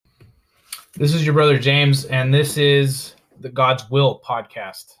This is your brother James, and this is the God's Will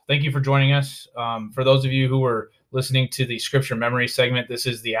podcast. Thank you for joining us. For those of you who were listening to the scripture memory segment, this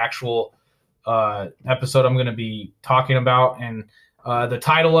is the actual episode I'm going to be talking about, and the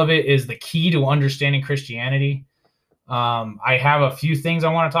title of it is The Key to Understanding Christianity. I have a few things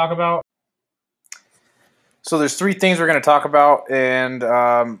I want to talk about. So there's three things we're going to talk about, and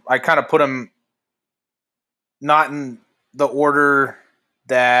I kind of put them not in the order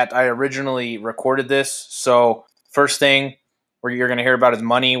that I originally recorded this. So first thing where you're going to hear about is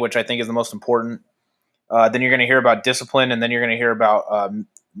money, which I think is the most important. Then you're going to hear about discipline, and then you're going to hear about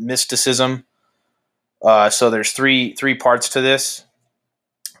mysticism. So there's three parts to this.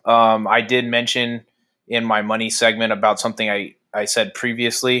 I did mention in my money segment about something I said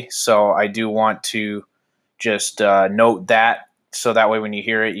previously, so I do want to just note that, so that way when you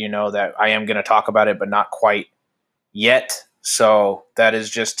hear it, you know that I am going to talk about it, but not quite yet. So that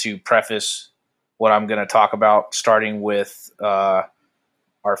is just to preface what I'm going to talk about, starting with our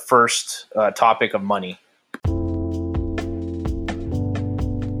first topic of money.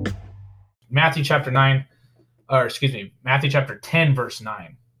 Matthew chapter 10, verse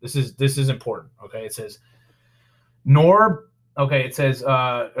 9. This is important. Okay. It says,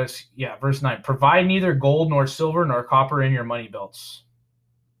 verse 9, provide neither gold nor silver nor copper in your money belts.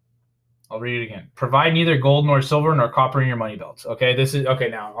 I'll read it again. Provide neither gold nor silver nor copper in your money belts. Okay,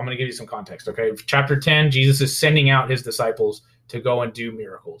 now I'm going to give you some context. Okay, chapter 10, Jesus is sending out his disciples to go and do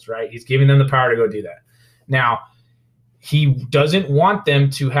miracles, right? He's giving them the power to go do that. Now, he doesn't want them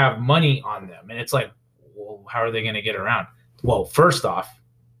to have money on them. And it's like, well, how are they going to get around? Well, first off,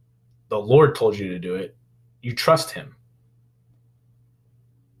 the Lord told you to do it. You trust him.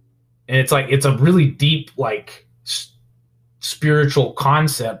 And it's like, it's a really deep, spiritual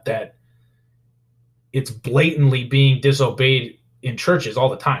concept that it's blatantly being disobeyed in churches all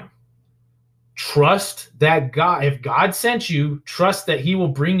the time. Trust that God, if God sent you, trust that he will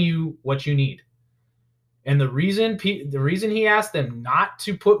bring you what you need. And the reason he asked them not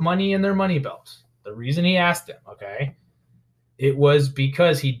to put money in their money belts, the reason he asked them, okay, it was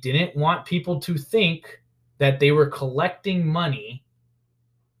because he didn't want people to think that they were collecting money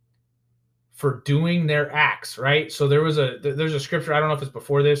for doing their acts, right? So there's a scripture, I don't know if it's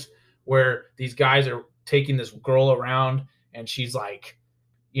before this, where these guys are taking this girl around, and she's like,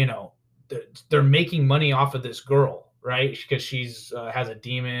 they're making money off of this girl, right? Because she's has a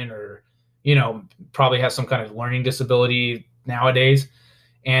demon, or probably has some kind of learning disability nowadays,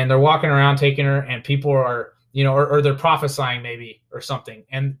 and they're walking around taking her, and people are or they're prophesying maybe or something,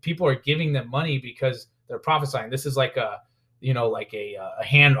 and people are giving them money because they're prophesying. This is like a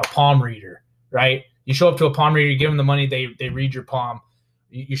palm reader, right? You show up to a palm reader, you give them the money, they read your palm.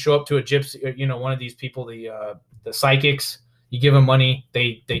 You show up to a gypsy, one of these people, the psychics. You give them money,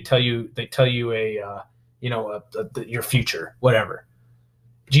 they tell you your future, whatever.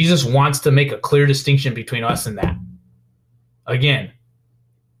 Jesus wants to make a clear distinction between us and that. Again,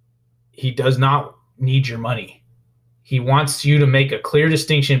 he does not need your money. He wants you to make a clear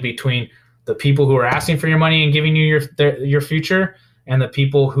distinction between the people who are asking for your money and giving you your future, and the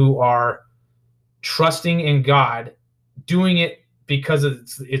people who are trusting in God, doing it because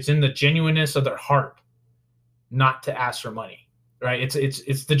it's in the genuineness of their heart, not to ask for money, right?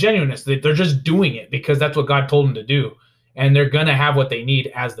 It's the genuineness. They're just doing it because that's what God told them to do, and they're going to have what they need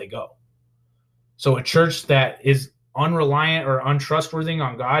as they go. So a church that is unreliant or untrustworthy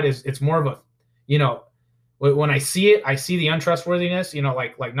on God it's more of a, when I see it, I see the untrustworthiness,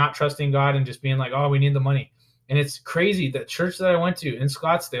 like not trusting God and just being like, oh, we need the money. And it's crazy. The church that I went to in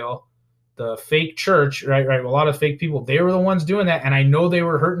Scottsdale, the fake church, right, a lot of fake people, they were the ones doing that, and I know they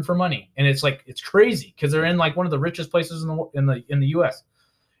were hurting for money. And it's like, it's crazy because they're in like one of the richest places in the US.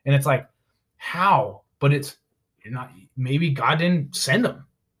 And it's like, how? But maybe God didn't send them.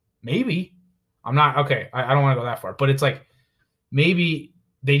 Maybe. I don't want to go that far, but it's like, maybe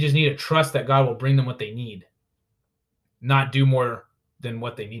they just need to trust that God will bring them what they need, not do more than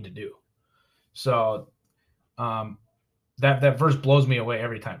what they need to do. So that verse blows me away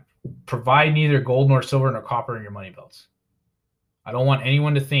every time. Provide neither gold nor silver nor copper in your money belts. I don't want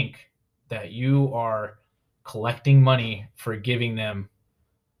anyone to think that you are collecting money for giving them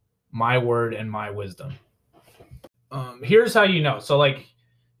my word and my wisdom. Here's how you know. So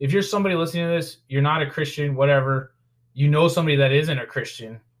if you're somebody listening to this, you're not a Christian, whatever, somebody that isn't a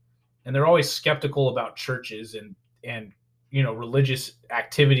Christian, and they're always skeptical about churches and religious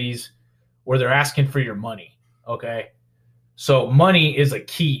activities where they're asking for your money. Okay. So money is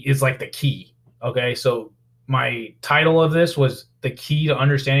like the key. Okay. So my title of this was The Key to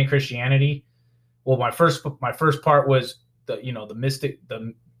Understanding Christianity. Well, my first part was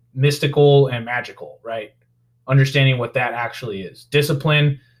the mystical and magical, right? Understanding what that actually is.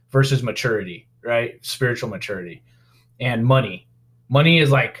 Discipline versus maturity, right? Spiritual maturity. And money. Money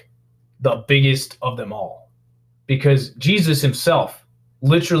is like the biggest of them all, because Jesus himself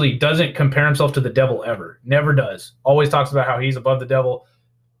literally doesn't compare himself to the devil ever. Never does. Always talks about how he's above the devil.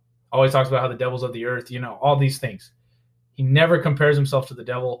 Always talks about how the devil's of the earth, all these things. He never compares himself to the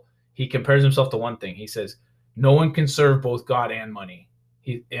devil. He compares himself to one thing. He says, no one can serve both God and money.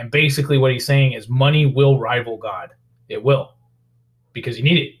 And basically what he's saying is money will rival God. It will, because you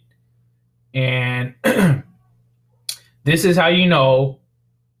need it. And this is how you know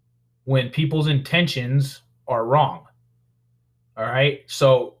when people's intentions are wrong. All right.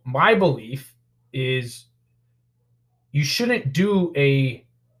 So my belief is you shouldn't do a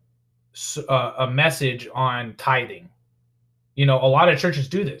message on tithing. A lot of churches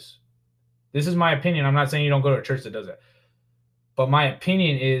do this. This is my opinion. I'm not saying you don't go to a church that does it. But my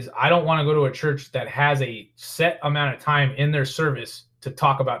opinion is I don't want to go to a church that has a set amount of time in their service to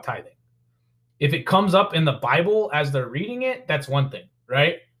talk about tithing. If it comes up in the Bible as they're reading it, that's one thing,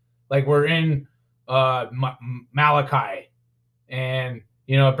 right? Like we're in Malachi, and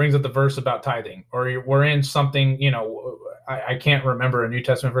it brings up the verse about tithing, or we're in something, I can't remember a New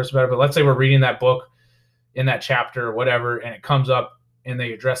Testament verse about it, but let's say we're reading that book in that chapter or whatever, and it comes up and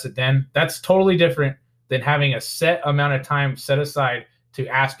they address it then. That's totally different than having a set amount of time set aside to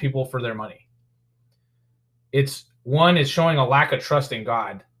ask people for their money. It's showing a lack of trust in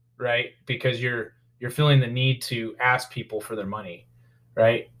God, right? Because you're feeling the need to ask people for their money,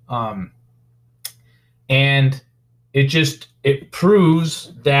 right? And it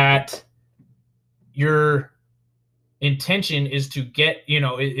proves that your intention is to get,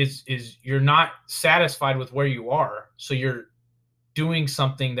 is you're not satisfied with where you are, so you're doing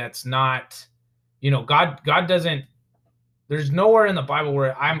something that's not, God doesn't. There's nowhere in the Bible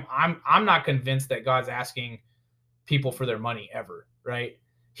where I'm not convinced that God's asking people for their money ever, right?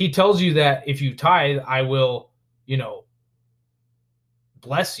 He tells you that if you tithe, I will,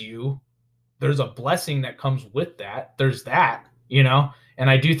 bless you. There's a blessing that comes with that. There's that, and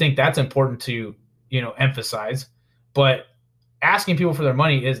I do think that's important to, emphasize. But asking people for their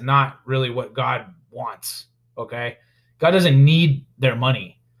money is not really what God wants, okay? God doesn't need their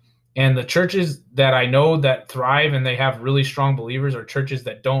money. And the churches that I know that thrive and they have really strong believers are churches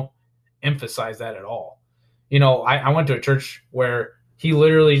that don't emphasize that at all. I went to a church where he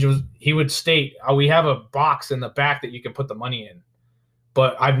literally he would state, we have a box in the back that you can put the money in.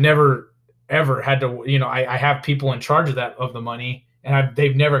 But I've never, ever had to, I have people in charge of the money, and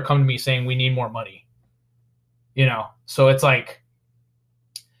they've never come to me saying we need more money. So it's like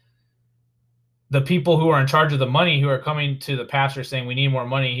the people who are in charge of the money who are coming to the pastor saying we need more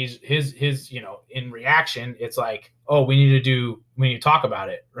money, his in reaction, it's like, oh, we need to talk about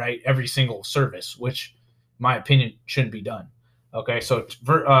it, right? Every single service, which in my opinion shouldn't be done. Okay. So,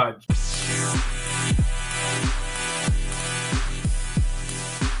 all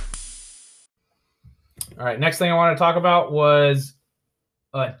right. Next thing I want to talk about was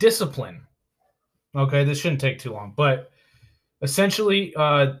discipline. Okay. This shouldn't take too long, but essentially,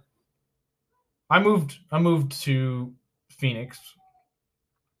 I moved to Phoenix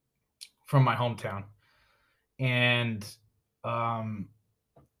from my hometown, and I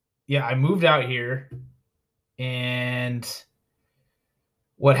moved out here, and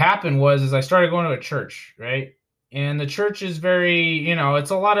what happened was I started going to a church, right? And the church is very, it's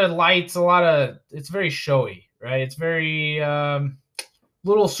a lot of lights, it's very showy, right? It's very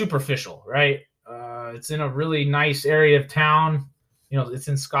little superficial, right? It's in a really nice area of town. It's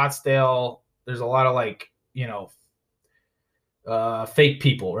in Scottsdale. There's a lot of fake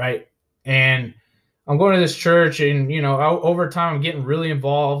people, right? And I'm going to this church, and over time I'm getting really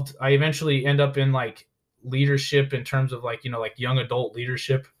involved. I eventually end up in leadership in terms of young adult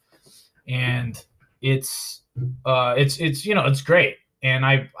leadership, and it's great. And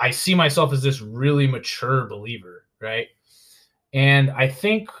I see myself as this really mature believer, right? And I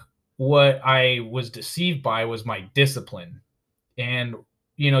think what I was deceived by was my discipline. And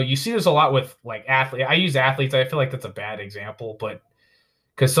you see this a lot with athletes. I use athletes. I feel like that's a bad example, but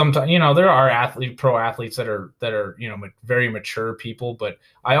because sometimes, there are pro athletes that are, very mature people, but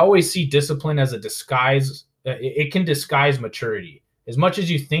I always see discipline as a disguise. It can disguise maturity. As much as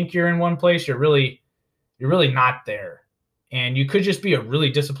you think you're in one place, you're really not there. And you could just be a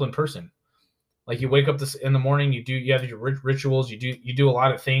really disciplined person. Like you wake up in the morning, you have your rituals, you do a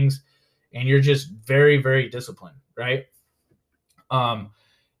lot of things, and you're just very, very disciplined, right?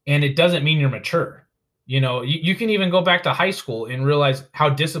 And it doesn't mean you're mature. You can even go back to high school and realize how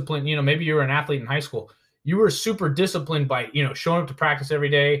disciplined, maybe you were an athlete in high school. you were super disciplined by, showing up to practice every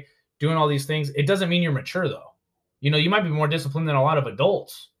day, doing all these things. It doesn't mean you're mature though. You might be more disciplined than a lot of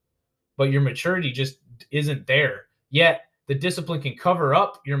adults, but your maturity just isn't there yet. The discipline can cover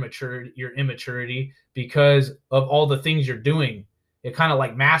up your immaturity because of all the things you're doing. It kind of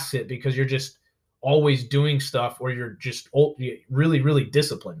like masks it because you're just always doing stuff, or you're just really, really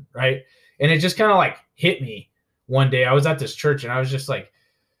disciplined, right? And it just kind of like hit me one day. I was at this church and I was just like,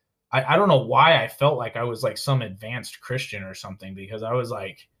 I don't know why I felt like I was like some advanced Christian or something, because I was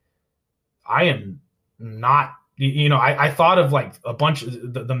like, I am not, I thought of like a bunch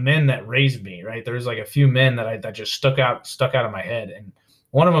of the men that raised me, right? There's like a few men that just stuck out of my head. And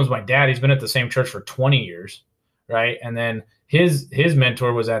one of them was my dad. He's been at the same church for 20 years. Right. And then his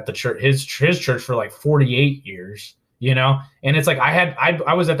mentor was at the church, his church for like 48 years, and it's like,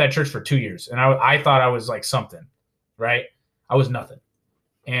 I was at that church for 2 years and I thought I was like something, right? I was nothing.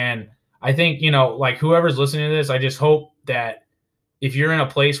 And I think, like whoever's listening to this, I just hope that if you're in a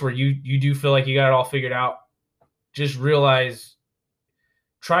place where you do feel like you got it all figured out, just realize,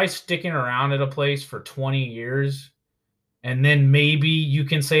 try sticking around at a place for 20 years. And then maybe you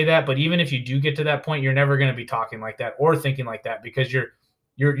can say that. But even if you do get to that point, you're never going to be talking like that or thinking like that, because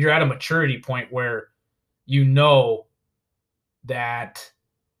you're at a maturity point where that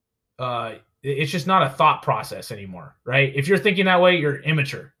it's just not a thought process anymore, right? If you're thinking that way, you're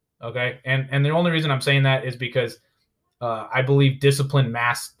immature, okay? And the only reason I'm saying that is because I believe discipline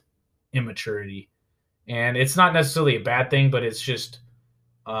masks immaturity. And it's not necessarily a bad thing, but it's just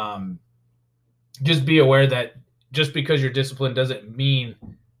be aware that just because you're disciplined doesn't mean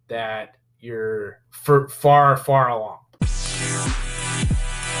that you're far, far along.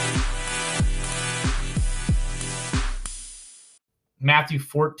 Matthew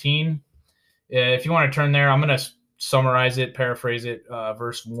 14. If you want to turn there, I'm going to summarize it, paraphrase it,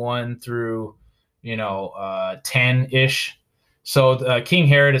 verse 1 through 10-ish. So King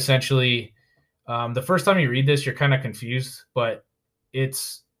Herod essentially, the first time you read this, you're kind of confused, but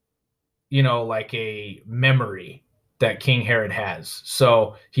it's like a memory that King Herod has.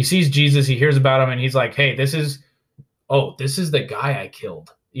 So he sees Jesus, he hears about him, and he's like, hey, this is the guy I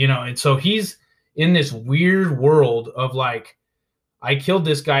killed, and so he's in this weird world of like, I killed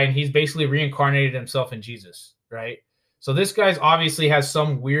this guy, and he's basically reincarnated himself in Jesus, right? So this guy's obviously has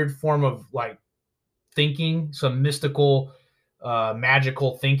some weird form of like thinking, some mystical,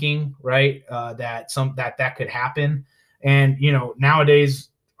 magical thinking, right? That could happen. And, nowadays,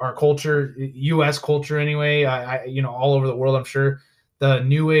 our culture, U.S. culture anyway, all over the world, I'm sure, the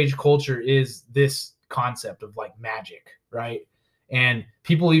New Age culture is this concept of like magic, right? And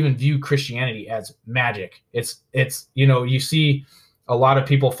people even view Christianity as magic. It's you see a lot of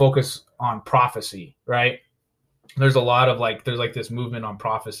people focus on prophecy, right? There's a lot of there's this movement on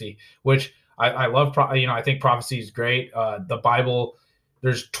prophecy, which I love. I think prophecy is great. The Bible,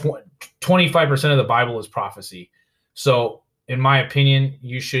 there's 25% of the Bible is prophecy. So in my opinion,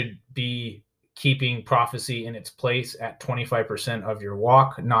 you should be keeping prophecy in its place at 25% of your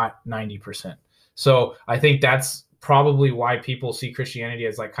walk, not 90%. So I think that's probably why people see Christianity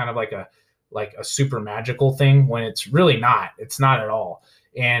as like kind of like a super magical thing, when it's really not. It's not at all.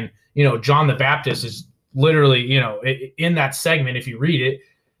 And John the Baptist is literally, in that segment, if you read it,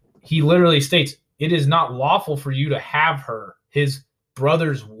 he literally states, it is not lawful for you to have her, his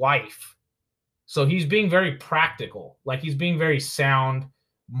brother's wife. So he's being very practical, like he's being very sound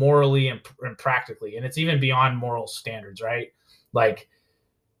morally and practically. And it's even beyond moral standards, right? Like,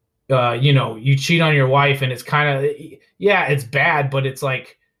 you cheat on your wife, and it's kind of, it's bad, but it's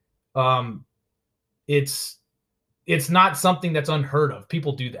like, it's not something that's unheard of.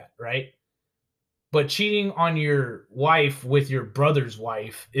 People do that, right? But cheating on your wife with your brother's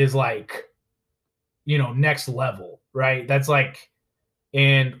wife is like, next level, right? That's like,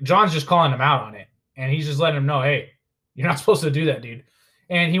 and John's just calling him out on it. And he's just letting him know, hey, you're not supposed to do that, dude.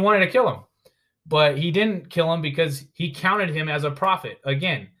 And he wanted to kill him. But he didn't kill him because he counted him as a prophet.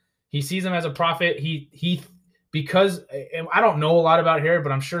 Again, he sees him as a prophet. Because I don't know a lot about Herod,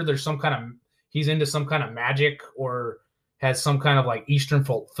 but I'm sure there's he's into some kind of magic or has some kind of like Eastern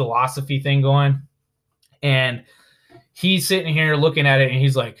philosophy thing going. And he's sitting here looking at it and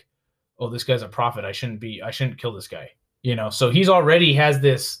he's like, oh, this guy's a prophet. I shouldn't kill this guy. So he's already has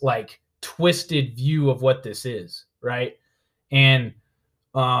this like twisted view of what this is, right? And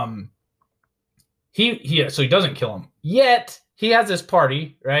so he doesn't kill him. Yet he has this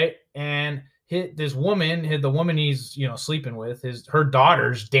party, right? And the woman he's sleeping with, her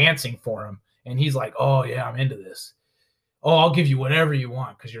daughter's dancing for him, and he's like, oh yeah, I'm into this. Oh, I'll give you whatever you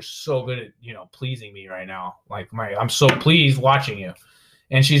want because you're so good at pleasing me right now. Like I'm so pleased watching you.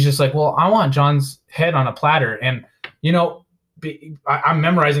 And she's just like, well, I want John's head on a platter. And, you know, I'm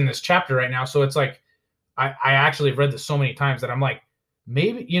memorizing this chapter right now. So it's like, I actually have read this so many times that I'm like,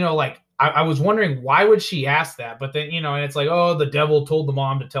 maybe, you know, like I was wondering why would she ask that? But then, you know, and it's like, oh, the devil told the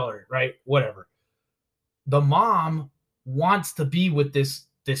mom to tell her, right? Whatever. The mom wants to be with this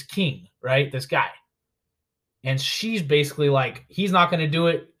king, right? This guy. And she's basically like, he's not going to do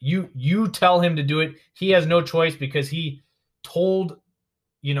it. You tell him to do it. He has no choice because he told,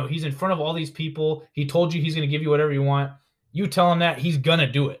 you know, he's in front of all these people. He told you he's going to give you whatever you want. You tell him that, he's going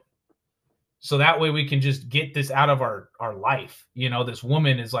to do it. So that way we can just get this out of our life. You know, this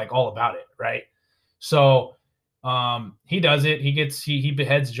woman is like all about it, right? So he does it. He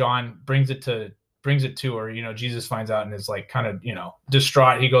beheads John, brings it to her. You know, Jesus finds out and is like kind of, you know,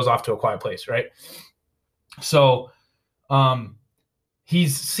 distraught. He goes off to a quiet place, right? So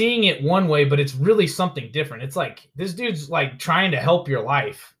he's seeing it one way, but it's really something different. It's like this dude's like trying to help your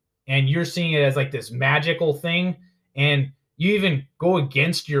life, and you're seeing it as like this magical thing, and you even go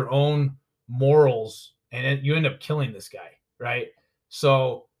against your own morals, and you end up killing this guy, right?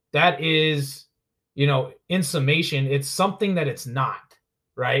 So that is, you know, in summation, it's something that it's not,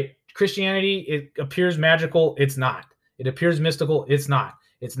 right? Christianity, it appears magical, it's not. It appears mystical, it's not.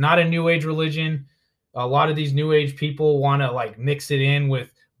 It's not a new age religion. A lot of these new age people want to like mix it in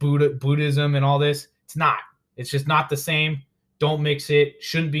with Buddhism and all this. It's not. It's just not the same. Don't mix it.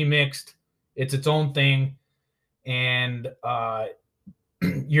 Shouldn't be mixed. It's its own thing. And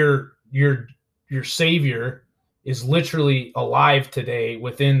your savior is literally alive today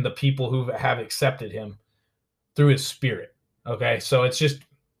within the people who have accepted him through his spirit. Okay, so it's just,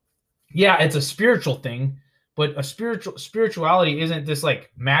 yeah, it's a spiritual thing, but spirituality isn't this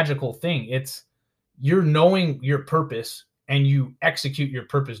like magical thing. It's you're knowing your purpose and you execute your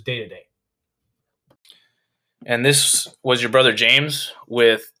purpose day to day. And this was your brother James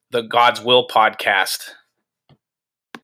with the God's Will podcast.